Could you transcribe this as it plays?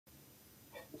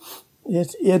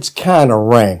it's kind of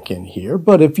rank in here,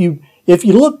 but if you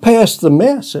look past the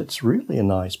mess, it's really a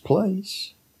nice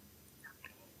place.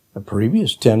 The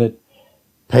previous tenant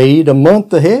paid a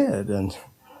month ahead, and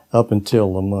up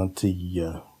until the month he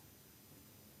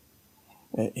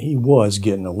was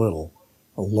getting a little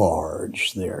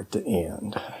large there at the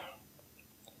end.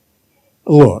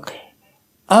 Look,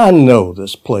 I know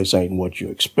this place ain't what you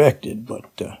expected, but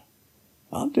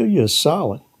I'll do you a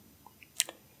solid.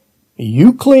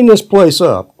 You clean this place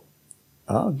up,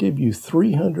 I'll give you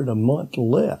 $300 a month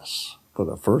less for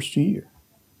the first year.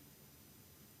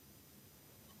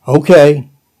 Okay,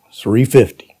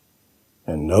 $350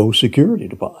 and no security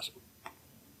deposit.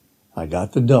 I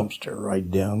got the dumpster right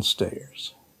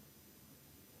downstairs.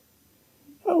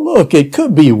 Now look, it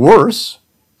could be worse.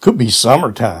 Could be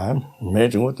summertime.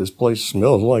 Imagine what this place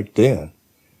smells like then.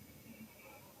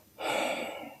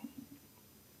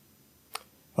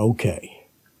 Okay.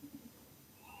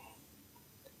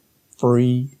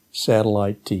 Free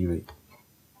satellite TV.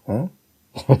 Huh?